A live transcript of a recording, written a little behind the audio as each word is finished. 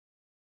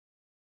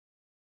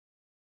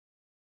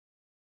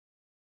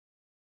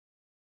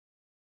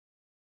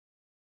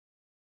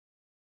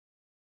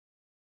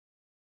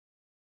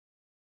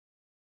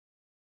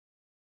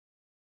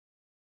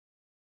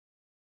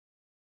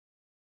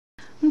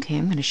Okay,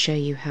 I'm going to show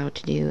you how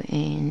to do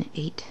an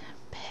 8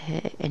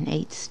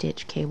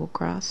 stitch cable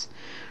cross,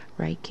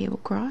 right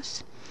cable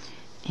cross,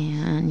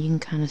 and you can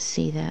kind of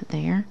see that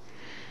there,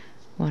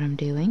 what I'm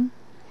doing.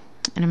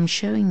 And I'm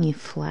showing you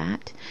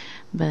flat,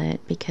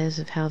 but because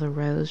of how the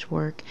rows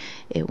work,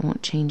 it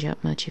won't change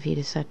up much if you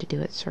decide to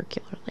do it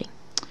circularly.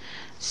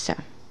 So,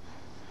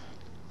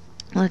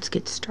 let's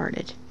get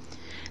started.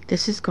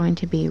 This is going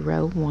to be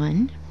row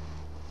 1.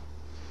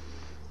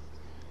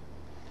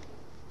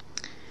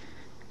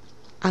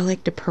 I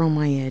like to purl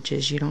my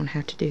edges. You don't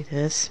have to do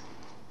this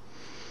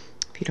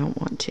if you don't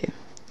want to.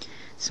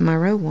 So my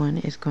row 1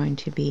 is going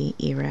to be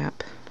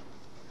E-wrap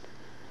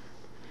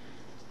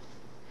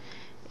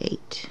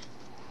 8.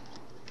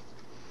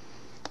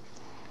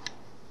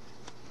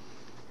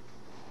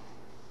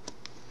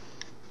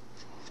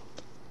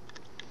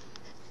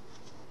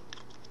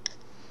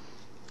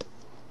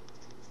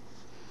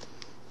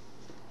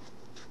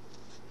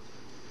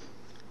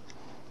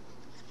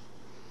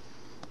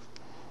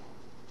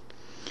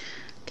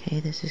 Okay,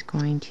 this is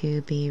going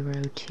to be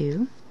row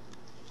 2,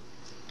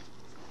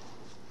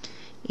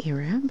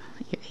 E-wrap,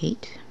 your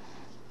 8.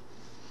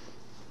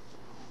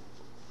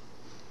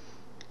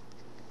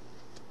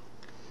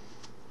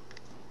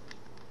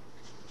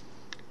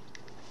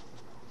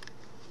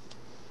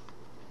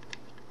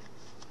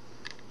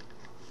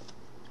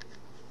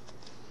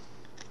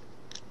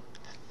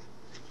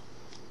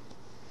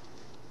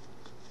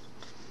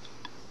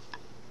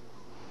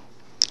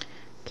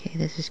 Okay,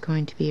 this is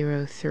going to be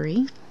row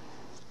 3.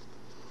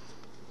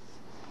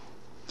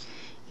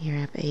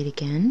 E-wrap 8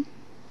 again.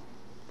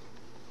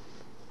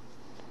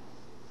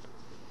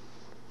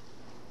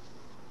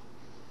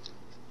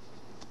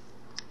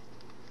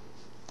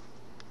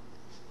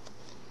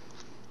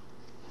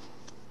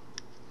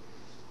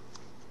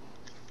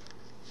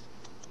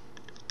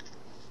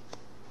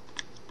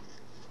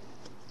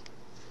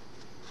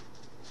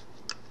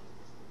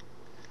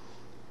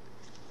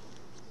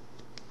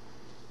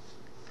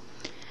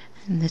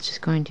 And this is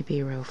going to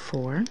be row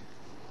 4.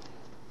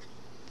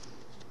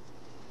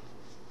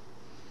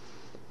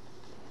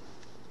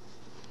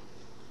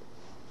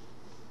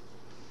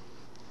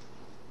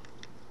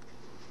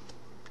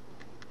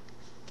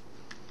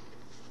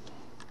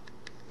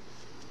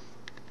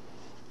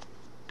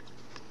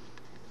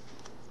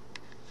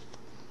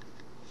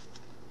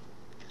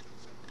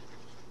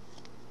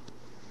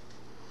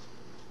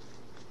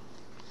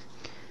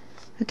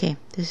 Okay,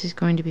 this is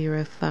going to be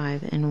row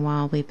 5, and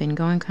while we've been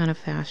going kind of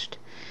fast,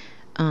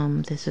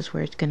 this is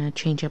where it's going to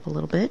change up a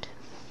little bit.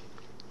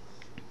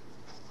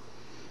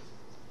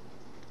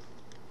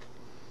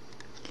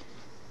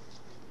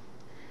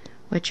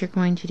 What you're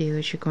going to do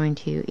is you're going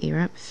to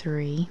E-wrap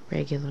 3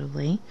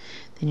 regularly,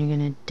 then you're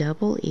going to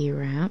double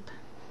E-wrap,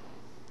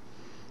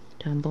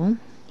 double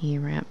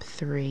E-wrap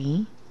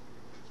 3,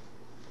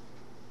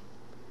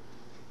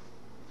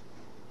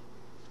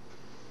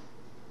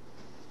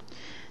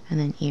 and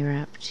then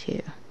E-wrap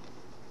 2.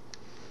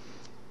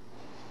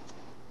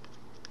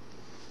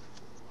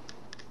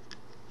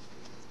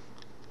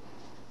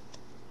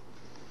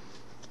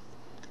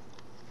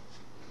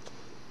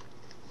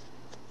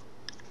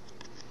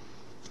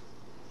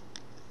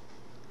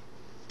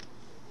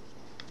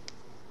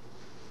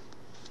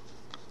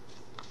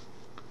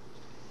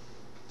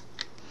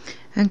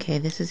 Okay,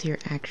 this is your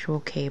actual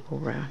cable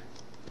row.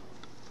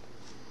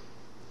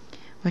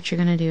 What you're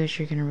going to do is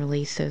you're going to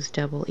release those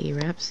double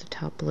E-wraps, the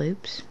top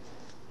loops,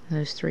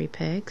 those 3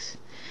 pegs,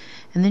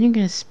 and then you're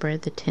going to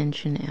spread the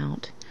tension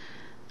out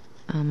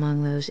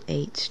among those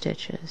 8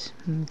 stitches.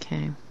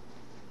 Okay.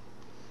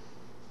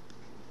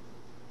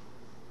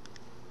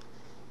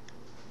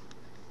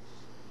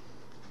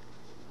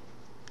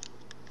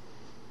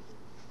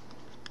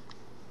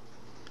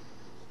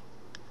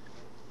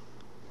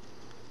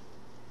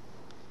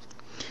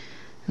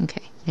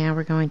 Okay, now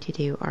we're going to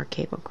do our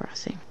cable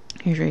crossing.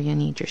 Here's where you're going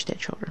to need your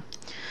stitch holder.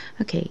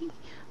 Okay,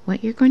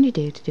 what you're going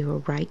to do a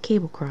right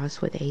cable cross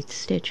with 8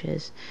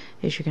 stitches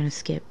is you're going to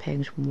skip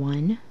pegs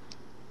 1,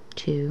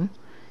 2,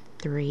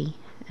 3,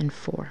 and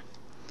 4.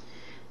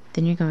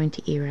 Then you're going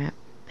to E-wrap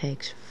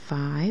pegs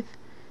 5,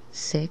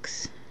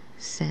 6,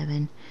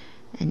 7,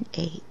 and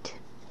 8.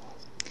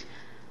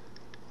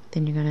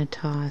 Then you're going to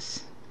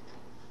toss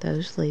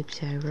those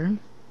loops over.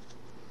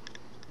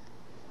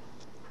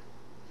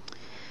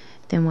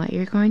 Then what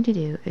you're going to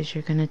do is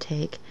you're going to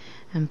take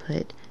and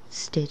put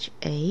stitch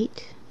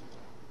 8,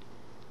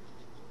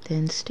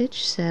 then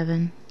stitch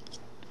 7,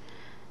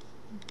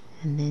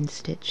 and then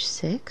stitch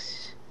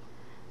 6,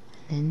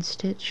 and then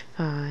stitch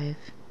 5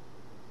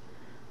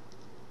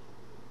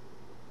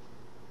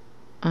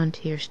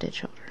 onto your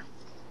stitch holder.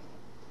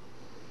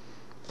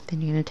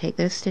 Then you're going to take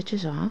those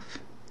stitches off,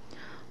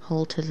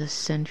 hold to the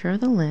center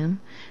of the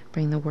loom,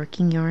 bring the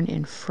working yarn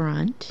in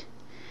front,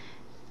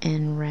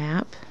 and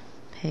wrap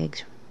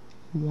pegs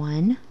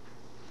 1,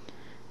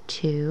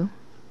 2,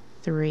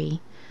 3,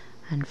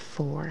 and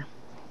 4.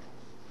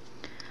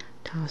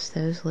 Toss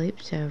those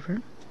loops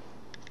over.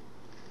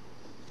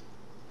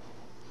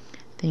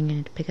 Then you're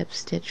going to pick up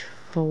stitch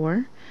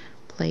 4,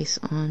 place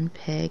on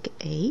peg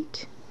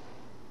 8,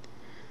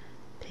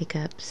 pick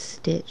up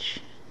stitch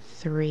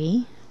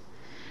 3,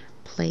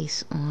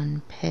 place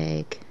on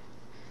peg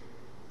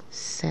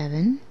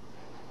 7,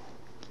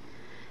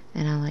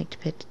 and I like to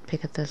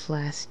pick up those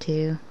last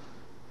two.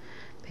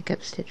 Pick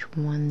up stitch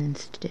 1, then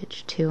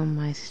stitch 2 on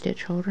my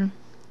stitch holder,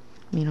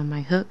 on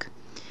my hook,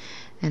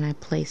 and I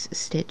place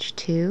stitch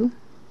 2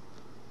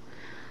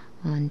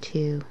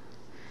 onto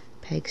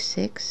peg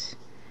 6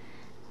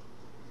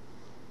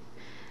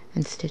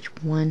 and stitch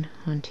 1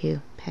 onto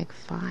peg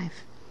 5.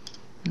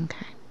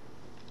 Okay.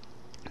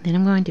 Then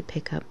I'm going to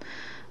pick up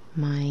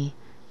my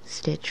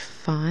stitch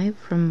 5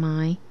 from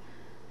my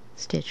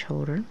stitch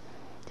holder,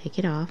 take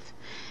it off,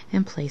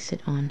 and place it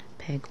on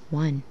peg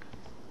 1.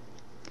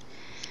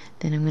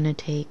 Then I'm going to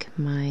take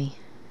my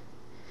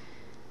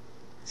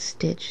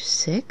stitch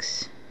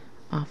 6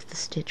 off the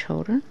stitch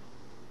holder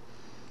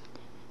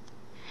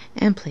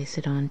and place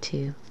it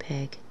onto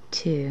peg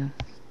 2.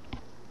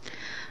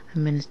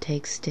 I'm going to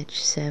take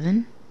stitch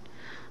 7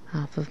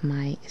 off of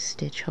my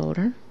stitch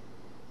holder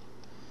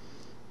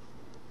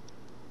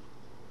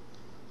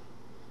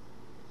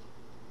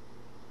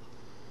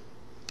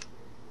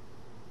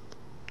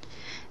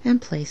and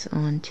place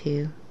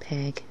onto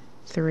peg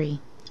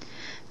 3.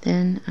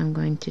 Then I'm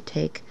going to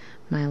take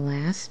my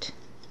last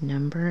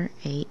number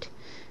 8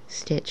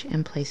 stitch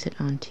and place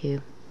it onto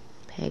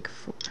peg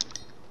 4.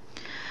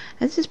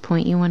 At this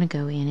point you want to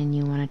go in and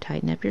you want to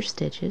tighten up your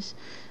stitches,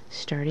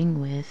 starting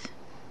with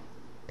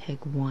peg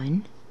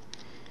 1,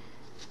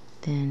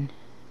 then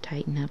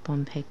tighten up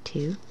on peg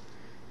 2,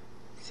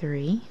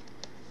 3,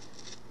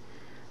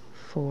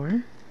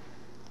 4.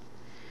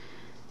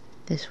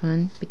 This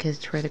one, because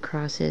it's where the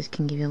cross is,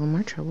 can give you a little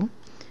more trouble.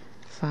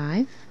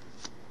 5,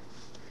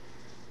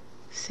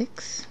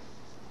 6,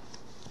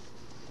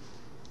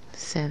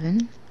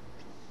 7,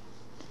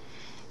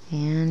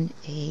 and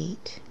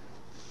 8.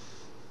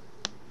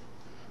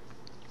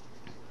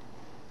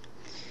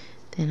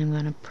 Then I'm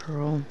going to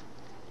purl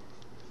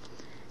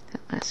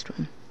that last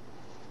one.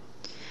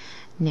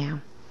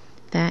 Now,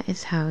 that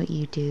is how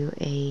you do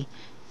a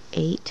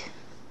 8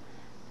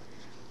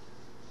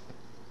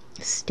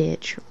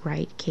 stitch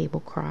right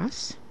cable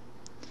cross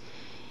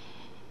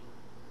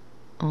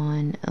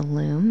on a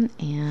loom,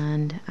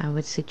 and I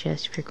would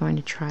suggest, if you're going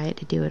to try it,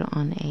 to do it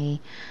on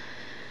a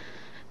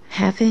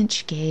 1/2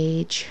 inch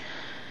gauge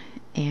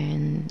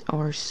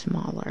or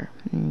smaller.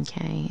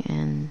 Okay,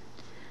 and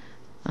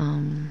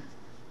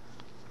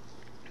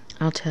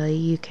I'll tell you,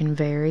 you can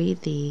vary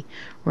the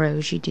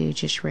rows you do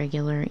just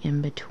regular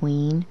in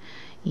between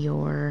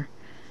your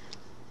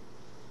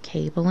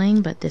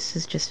cabling, but this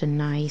is just a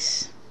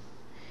nice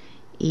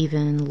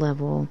even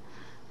level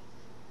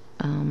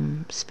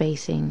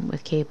spacing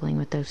with cabling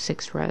with those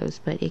 6 rows,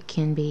 but it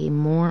can be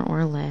more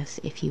or less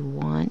if you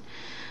want,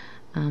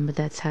 but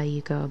that's how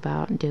you go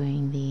about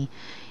doing the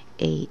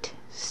 8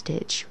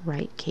 stitch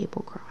right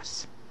cable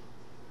cross.